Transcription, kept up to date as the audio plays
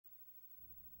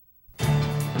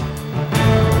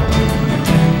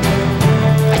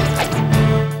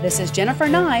This is Jennifer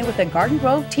Nye with the Garden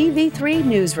Grove TV3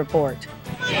 News Report.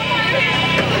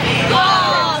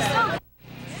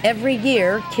 Every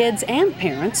year, kids and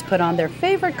parents put on their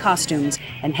favorite costumes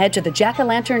and head to the Jack O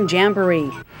Lantern Jamboree,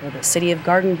 where the city of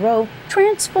Garden Grove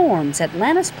transforms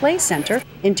Atlantis Play Center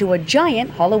into a giant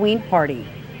Halloween party.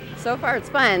 So far it's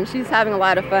fun. She's having a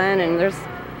lot of fun and there's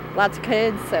lots of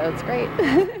kids, so it's great.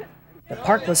 The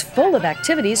park was full of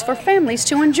activities for families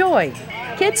to enjoy.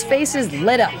 Kids' faces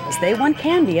lit up as they won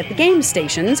candy at the game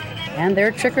stations, and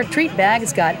their trick-or-treat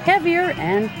bags got heavier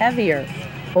and heavier.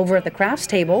 Over at the crafts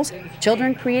tables,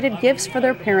 children created gifts for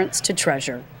their parents to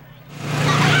treasure.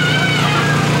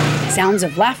 Sounds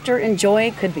of laughter and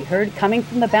joy could be heard coming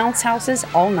from the bounce houses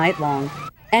all night long.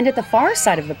 And at the far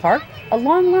side of the park, a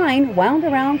long line wound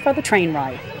around for the train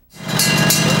ride.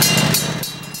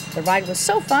 The ride was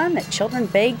so fun that children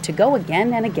begged to go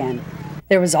again and again.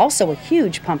 There was also a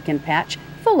huge pumpkin patch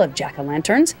full of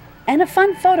jack-o'-lanterns and a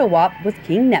fun photo op with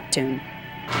King Neptune.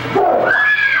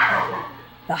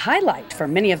 The highlight for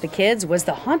many of the kids was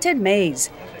the haunted maze.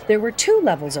 There were 2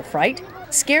 levels of fright,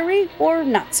 scary or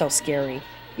not so scary.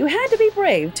 You had to be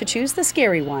brave to choose the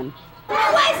scary one.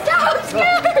 That was so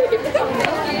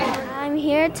scary! I'm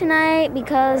here tonight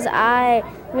because I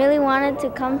really wanted to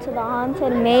come to the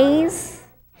haunted maze.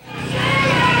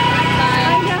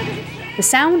 The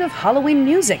sound of Halloween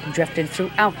music drifted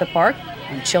throughout the park,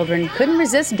 and children couldn't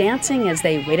resist dancing as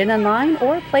they waited in line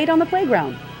or played on the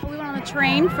playground. We went on the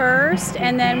train first,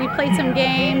 and then we played some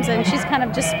games, and she's kind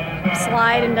of just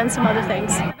slide and done some other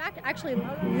things. I actually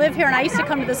live here, and I used to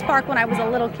come to this park when I was a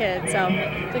little kid, so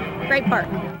it's a great park.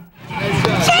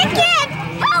 Chicken,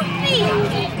 help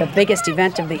me! The biggest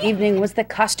event of the evening was the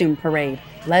costume parade,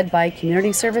 led by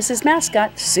Community Services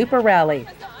mascot Super Rally.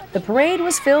 The parade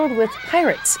was filled with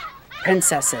pirates,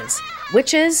 princesses,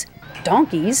 witches,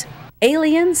 donkeys,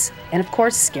 aliens, and of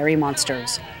course, scary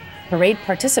monsters. Parade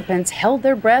participants held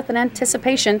their breath in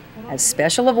anticipation as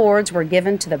special awards were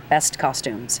given to the best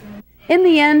costumes. In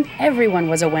the end, everyone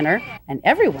was a winner, and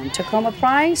everyone took home a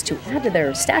prize to add to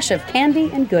their stash of candy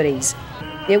and goodies.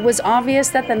 It was obvious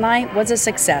that the night was a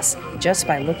success just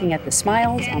by looking at the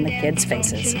smiles on the kids'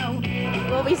 faces.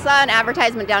 Well, we saw an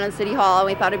advertisement down in City Hall and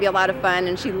we thought it'd be a lot of fun,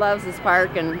 and she loves this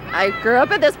park, and I grew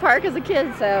up at this park as a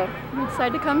kid, so we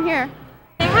decided to come here.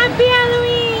 Happy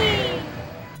Halloween!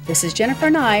 This is Jennifer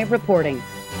Nye reporting.